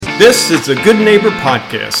This is the Good Neighbor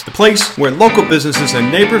Podcast, the place where local businesses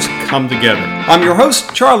and neighbors come together. I'm your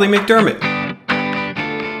host, Charlie McDermott.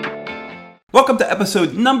 Welcome to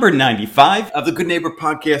episode number 95 of the Good Neighbor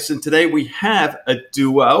Podcast, and today we have a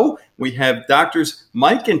duo. We have Doctors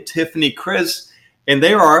Mike and Tiffany Chris, and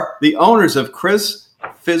they are the owners of Chris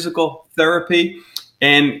Physical Therapy.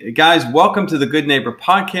 And guys, welcome to the Good Neighbor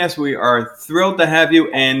Podcast. We are thrilled to have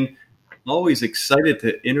you and always excited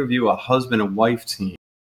to interview a husband and wife team.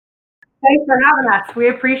 Thanks for having us. We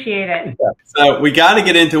appreciate it. So we got to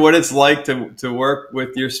get into what it's like to work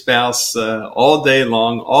with your spouse all day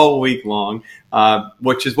long, all week long,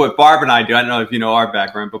 which is what Barb and I do. I don't know if you know our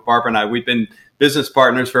background, but Barb and I, we've been business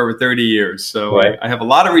partners for over 30 years. So right. I have a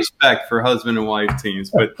lot of respect for husband and wife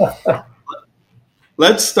teams. But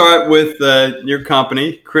let's start with your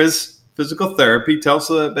company, Chris Physical Therapy. Tell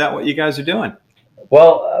us about what you guys are doing.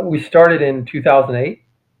 Well, we started in 2008,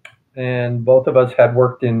 and both of us had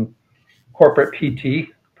worked in corporate PT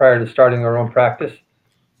prior to starting our own practice.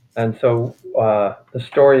 And so the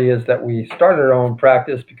story is that we started our own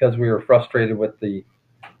practice because we were frustrated with the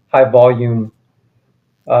high volume,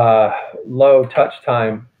 low touch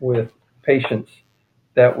time with patients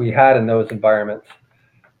that we had in those environments.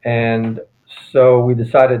 And so we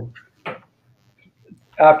decided,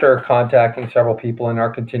 after contacting several people in our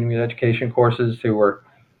continuing education courses who were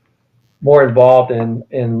more involved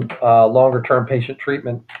in longer term patient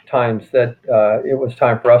treatment times, that it was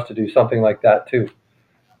time for us to do something like that too,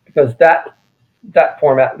 because that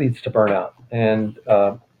format leads to burnout, and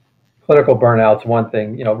clinical burnout is one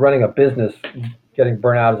thing. You know, running a business, getting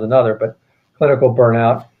burnout is another, but clinical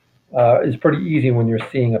burnout is pretty easy when you're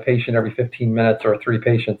seeing a patient every 15 minutes or 3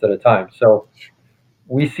 patients at a time. So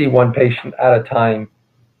we see 1 patient at a time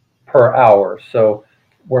per hour. So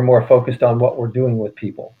we're more focused on what we're doing with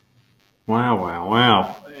people.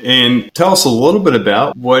 Wow. And tell us a little bit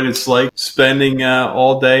about what it's like spending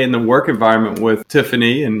all day in the work environment with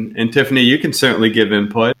Tiffany. And Tiffany, you can certainly give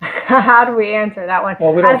input. How do we answer that one?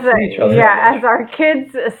 Well, we don't see each other. Yeah, as our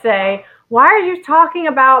kids say, why are you talking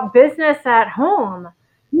about business at home?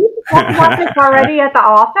 You talk about this already at the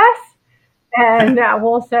office? And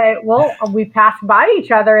we'll say, well, we passed by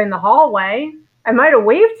each other in the hallway. I might have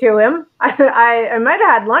waved to him. I might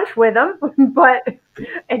have had lunch with him, but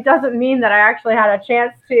it doesn't mean that I actually had a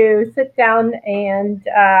chance to sit down and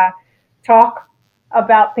talk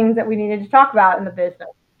about things that we needed to talk about in the business.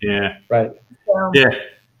 Yeah. Right. So,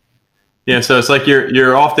 Yeah. So it's like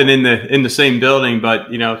you're often in the same building,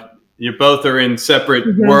 but you both are in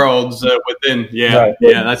separate worlds within. Yeah. Right.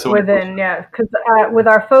 Yeah. That's what within. Yeah. Because with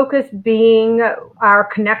our focus being our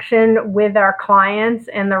connection with our clients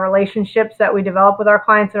and the relationships that we develop with our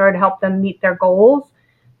clients in order to help them meet their goals,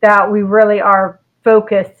 that we really are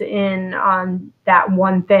focused in on that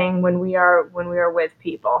one thing when we are with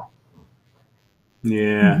people.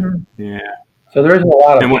 Yeah. Yeah. So there isn't a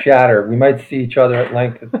lot of chatter. We might see each other at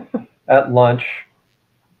length at lunch.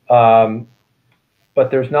 But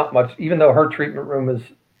there's not much, even though her treatment room is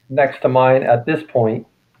next to mine at this point.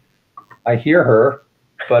 I hear her,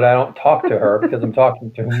 but I don't talk to her because I'm talking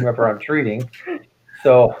to whomever I'm treating.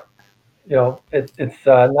 So, it's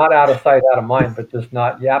not out of sight, out of mind, but just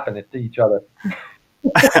not yapping it to each other.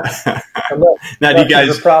 Now, do you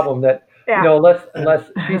guys? The problem that, unless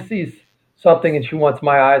she sees something and she wants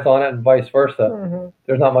my eyes on it and vice versa,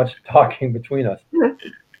 there's not much talking between us.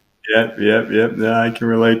 Yep. No, I can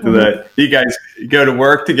relate to that. Do you guys go to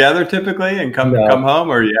work together typically and come home,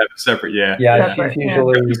 or you have a separate? Yeah. She's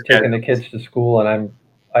usually taking the kids to school, and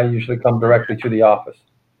I usually come directly to the office.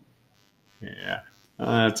 Yeah,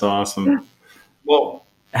 that's awesome. Well,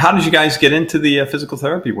 how did you guys get into the physical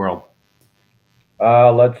therapy world?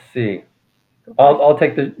 Let's see. I'll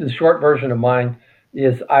take the short version of mine.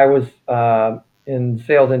 Is I was in the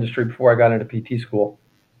sales industry before I got into PT school,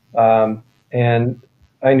 and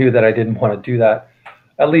I knew that I didn't want to do that,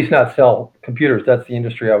 at least not sell computers. That's the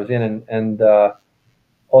industry I was in. And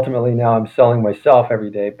ultimately now I'm selling myself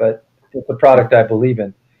every day, but it's a product I believe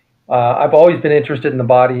in. I've always been interested in the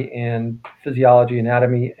body and physiology,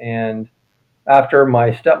 anatomy. And after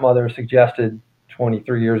my stepmother suggested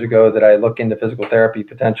 23 years ago that I look into physical therapy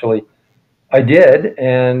potentially, I did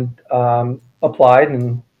and applied,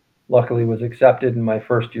 and luckily was accepted in my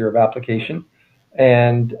first year of application.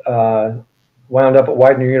 And wound up at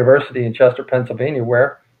Widener University in Chester, Pennsylvania,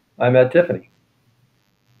 where I met Tiffany.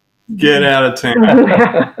 Get out of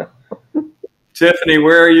town. Tiffany,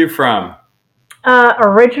 where are you from?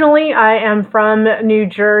 Originally, I am from New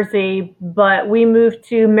Jersey, but we moved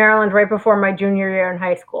to Maryland right before my junior year in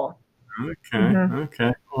high school.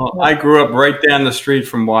 Okay. Well, I grew up right down the street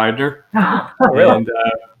from Widener. Really?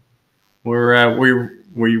 And we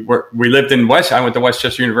we lived in I went to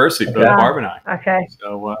Westchester University, both Barb and I. Okay.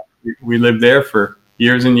 So we lived there for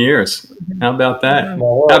years and years. How about that?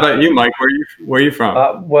 Well, How about you, Mike? Where are you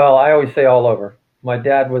from? Well, I always say all over. My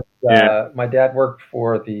dad worked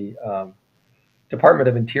for the Department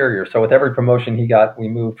of Interior. So with every promotion he got, we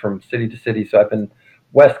moved from city to city. So I've been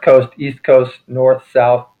West Coast, East Coast, North,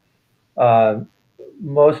 South.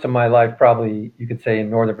 Most of my life, probably you could say in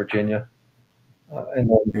Northern Virginia. And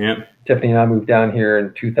then Tiffany and I moved down here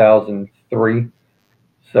in 2003.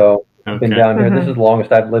 So I've been down here. This is the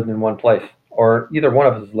longest I've lived in one place, or either one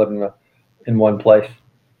of us has lived in one place.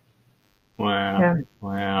 Wow. Yeah.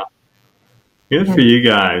 Wow. Good for you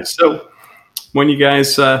guys. So when you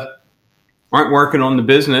guys aren't working on the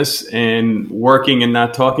business and working and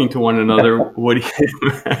not talking to one another, what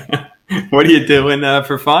are you doing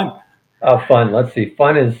for fun? Fun. Let's see.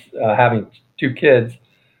 Fun is having two kids.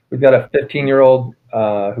 We've got a 15-year-old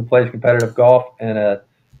who plays competitive golf and a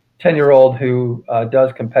 10-year-old who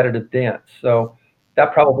does competitive dance. So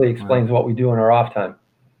that probably explains what we do in our off time.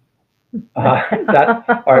 All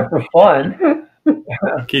right, for fun.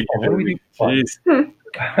 What do we do for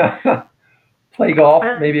fun? Play golf,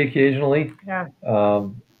 maybe occasionally. Yeah.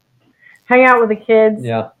 Hang out with the kids.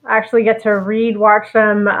 Yeah. Actually get to read, watch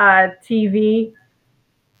some TV.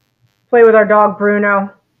 Play with our dog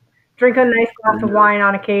Bruno. Drink a nice glass of wine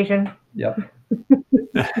on occasion. Yep.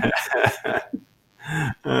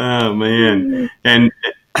 Oh man! And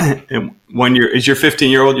when is your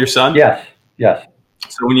 15-year-old your son? Yes.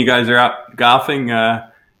 So when you guys are out golfing, how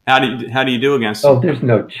do you do against him? Oh, there's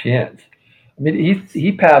no chance. I mean,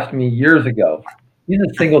 he passed me years ago. He's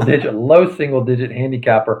a low single digit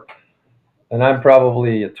handicapper, and I'm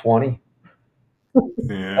probably a 20.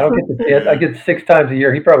 Yeah. I don't get the chance. I get 6 times a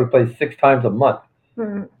year. He probably plays 6 times a month.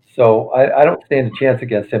 Mm-hmm. So I don't stand a chance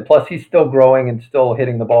against him. Plus, he's still growing and still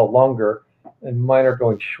hitting the ball longer, and mine are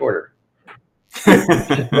going shorter.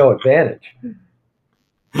 Just no advantage.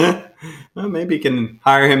 Well, maybe you can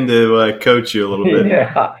hire him to coach you a little bit.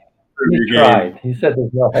 Yeah, he tried. He said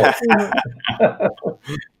there's no hope.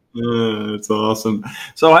 That's awesome.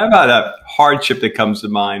 So how about a hardship that comes to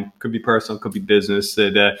mind? Could be personal, could be business,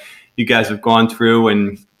 that you guys have gone through,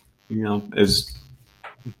 and as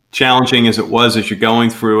challenging as it was as you're going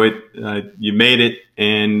through it, you made it,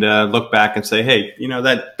 and look back and say, hey,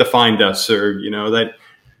 that defined us, or that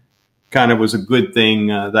kind of was a good thing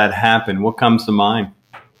that happened. What comes to mind?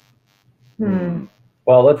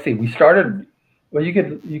 Well, let's see. We started. Well, you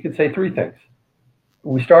could say 3 things.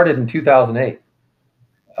 We started in 2008.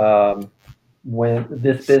 When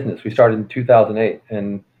this business, we started in 2008,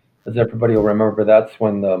 and as everybody will remember, that's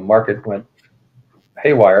when the market went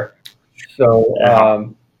haywire. So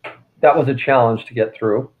that was a challenge to get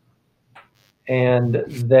through. And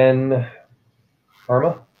then,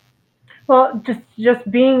 Irma? Well, just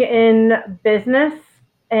being in business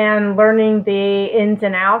and learning the ins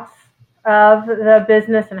and outs of the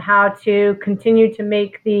business and how to continue to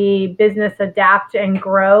make the business adapt and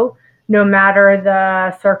grow no matter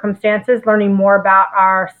the circumstances, learning more about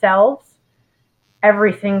ourselves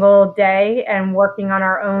every single day and working on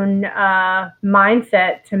our own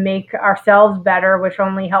mindset to make ourselves better, which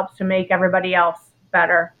only helps to make everybody else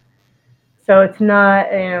better. So it's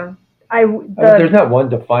not, there's not one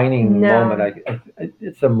defining moment.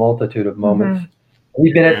 It's a multitude of moments. Mm-hmm.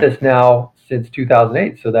 We've been at this now since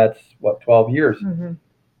 2008, so that's 12 years. Mm-hmm.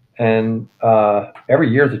 And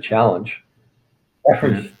every year is a challenge.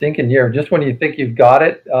 Every stinking year. Just when you think you've got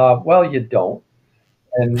it, you don't.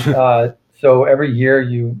 And so every year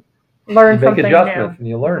you make adjustments and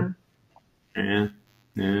you learn. Yeah.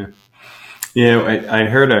 I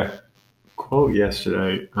heard a quote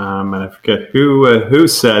yesterday, and I forget who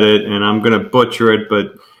said it, and I'm going to butcher it,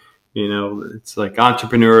 but it's like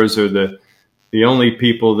entrepreneurs are the only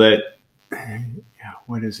people that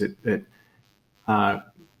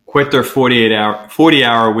quit their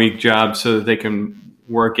 40-hour a week job so that they can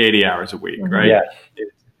work 80 hours a week, right? Yes.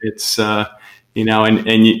 It's and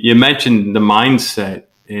you mentioned the mindset,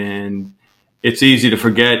 and it's easy to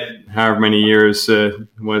forget however many years,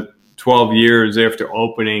 12 years after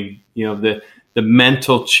opening, the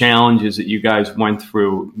mental challenges that you guys went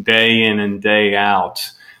through day in and day out.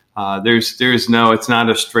 It's not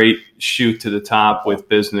a straight shoot to the top with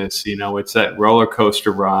business. It's that roller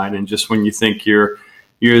coaster ride. And just when you think you're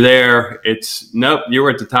there, it's nope, you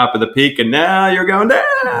were at the top of the peak and now you're going down.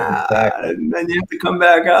 Exactly. And then you have to come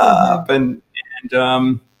back up. And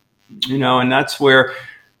that's where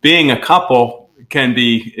being a couple can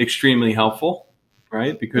be extremely helpful.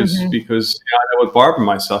 right? Because I know with Barbara and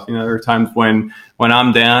myself, there are times when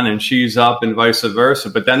I'm down and she's up, and vice versa.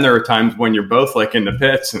 But then there are times when you're both like in the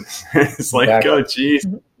pits, and it's like, Exactly. oh, geez,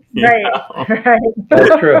 Right.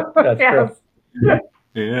 That's true. That's true.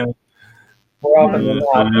 Yeah. More often than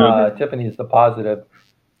not, Tiffany is the positive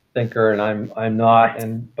thinker, and I'm not.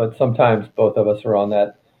 But sometimes both of us are on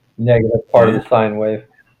that negative part of the sine wave.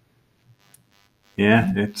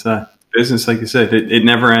 Yeah, it's business, like you said, it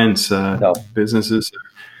never ends. No. Businesses,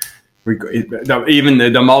 even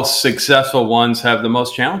the most successful ones have the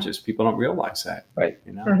most challenges. People don't realize that. Right.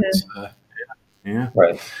 It's, yeah.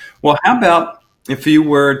 Right. Well, how about if you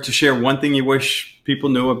were to share one thing you wish people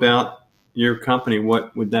knew about your company,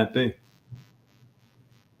 what would that be?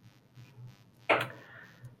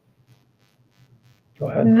 Go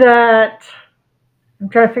ahead. That I'm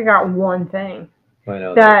trying to figure out one thing. I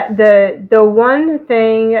know that the one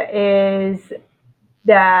thing is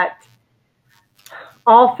that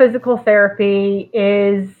all physical therapy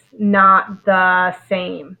is not the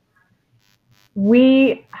same.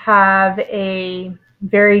 We have a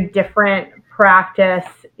very different practice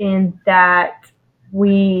in that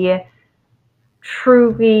we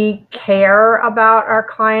truly care about our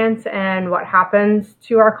clients and what happens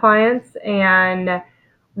to our clients, and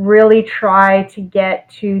really try to get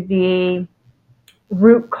to the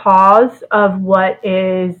root cause of what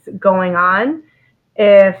is going on.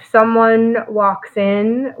 If someone walks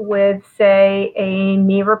in with, say, a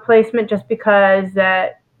knee replacement, just because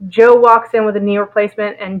Joe walks in with a knee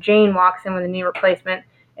replacement and Jane walks in with a knee replacement,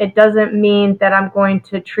 it doesn't mean that I'm going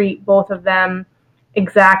to treat both of them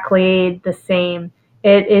exactly the same.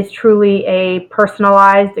 It is truly a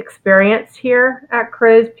personalized experience here at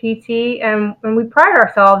Kriz PT, and we pride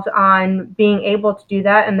ourselves on being able to do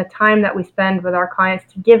that, and the time that we spend with our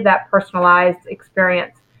clients to give that personalized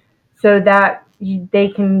experience so that they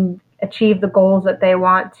can achieve the goals that they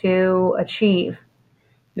want to achieve.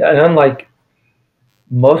 Yeah, and unlike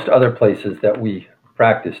most other places that we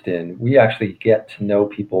practiced in, we actually get to know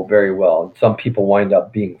people very well, and some people wind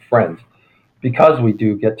up being friends because we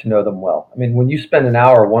do get to know them well. I mean, when you spend an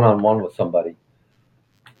hour one-on-one with somebody,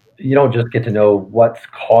 you don't just get to know what's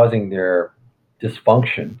causing their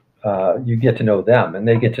dysfunction. You get to know them, and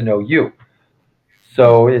they get to know you.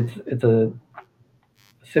 So it's a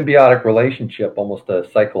symbiotic relationship, almost a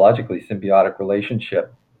psychologically symbiotic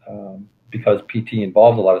relationship, because PT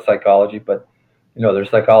involves a lot of psychology, but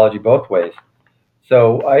there's psychology both ways.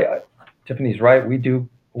 So Tiffany's right. We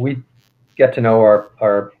get to know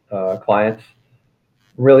our clients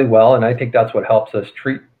really well, and I think that's what helps us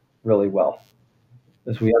treat really well,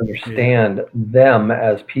 is we understand them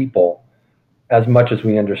as people as much as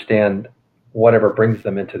we understand whatever brings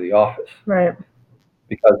them into the office. Right.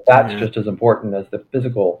 Because that's just as important as the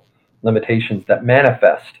physical limitations that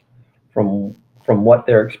manifest from what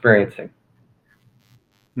they're experiencing.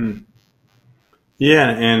 Yeah,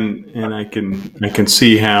 and I can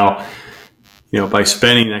see how, by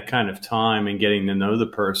spending that kind of time and getting to know the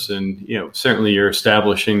person, certainly you're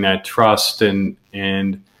establishing that trust, and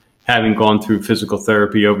having gone through physical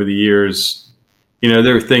therapy over the years,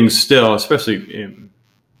 there are things still, especially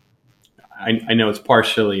I know it's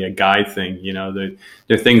partially a guy thing, there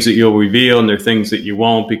are things that you'll reveal and there are things that you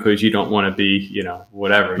won't, because you don't want to be,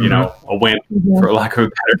 whatever, a wimp, for lack of a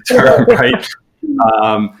better term, right?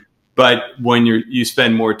 But when you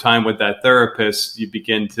spend more time with that therapist, they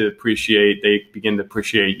begin to appreciate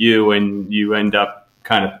you, and you end up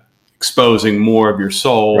kind of exposing more of your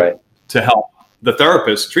soul to help the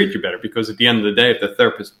therapist treat you better. Because at the end of the day, if the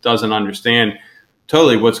therapist doesn't understand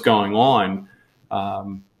totally what's going on,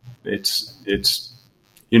 it's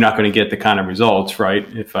you're not going to get the kind of results, right?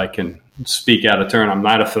 If I can speak out of turn, I'm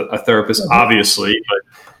not a therapist, obviously, but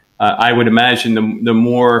I would imagine the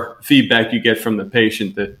more feedback you get from the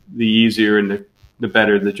patient, the easier and the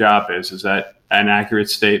better the job is. Is that an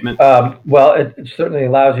accurate statement? Well, it certainly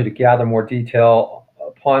allows you to gather more detail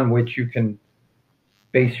upon which you can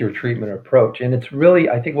base your treatment approach. And it's really,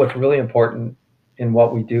 I think what's really important in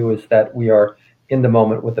what we do is that we are in the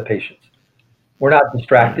moment with the patients. We're not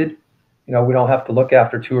distracted. We don't have to look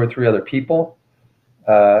after 2 or 3 other people.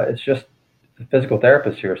 It's just the physical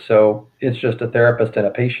therapist here. So it's just a therapist and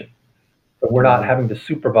a patient. But we're not having to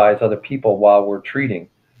supervise other people while we're treating.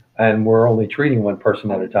 And we're only treating one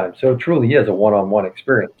person at a time. So it truly is a one-on-one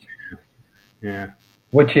experience. Yeah.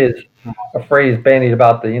 Which is a phrase bandied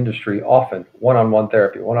about the industry often, one-on-one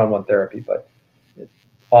therapy, but it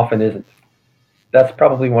often isn't. That's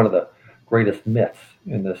probably one of the greatest myths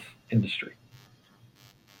in this industry.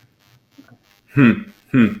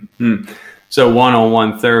 So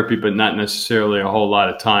one-on-one therapy, but not necessarily a whole lot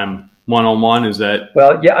of time one-on-one? Is that?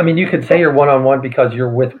 Well, yeah, I mean, you could say you're one-on-one because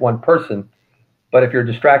you're with one person, but if you're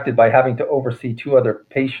distracted by having to oversee two other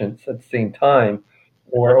patients at the same time,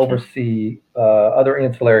 or oversee other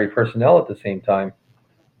ancillary personnel at the same time,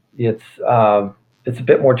 it's a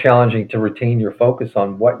bit more challenging to retain your focus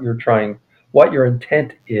on what your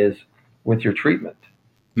intent is with your treatment.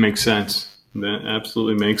 Makes sense. That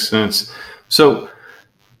absolutely makes sense. So,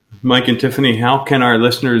 Mike and Tiffany, how can our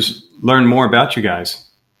listeners learn more about you guys?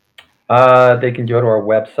 They can go to our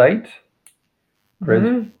website,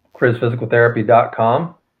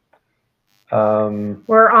 ChrisPhysicalTherapy.com.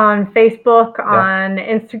 We're on Facebook, on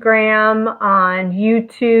Instagram, on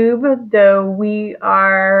YouTube, though we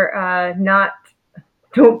are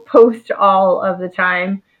don't post all of the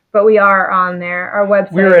time, but we are on there. Our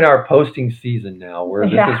website. We're in our posting season now, where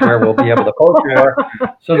this is where we'll be able to post more,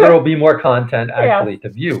 so there will be more content actually to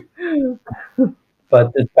view.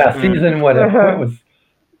 But this past season, when it was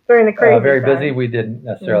during the crazy very busy, we didn't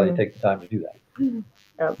necessarily take the time to do that.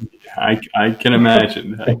 Yep. I can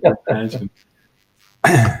imagine.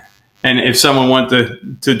 And if someone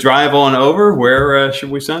wanted to drive on over, where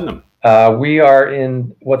should we send them? We are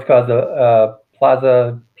in what's called the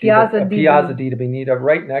Piazza di Bonita,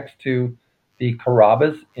 right next to the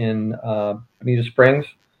Carrabba's in Bonita Springs,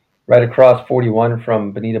 right across 41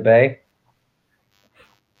 from Bonita Bay.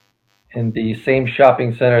 In the same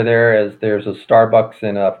shopping center there as there's a Starbucks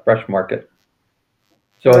and a Fresh Market.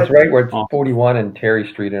 So it's right where 41 and Terry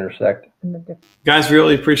Street intersect. Guys,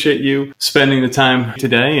 really appreciate you spending the time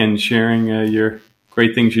today and sharing your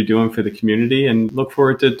great things you're doing for the community, and look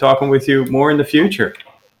forward to talking with you more in the future.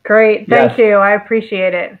 Great. Thank you. I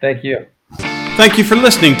appreciate it. Thank you. Thank you for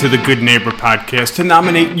listening to the Good Neighbor Podcast. To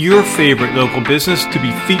nominate your favorite local business to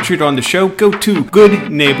be featured on the show, go to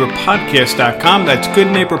goodneighborpodcast.com. That's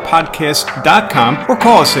goodneighborpodcast.com, or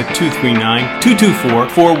call us at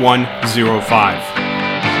 239-224-4105.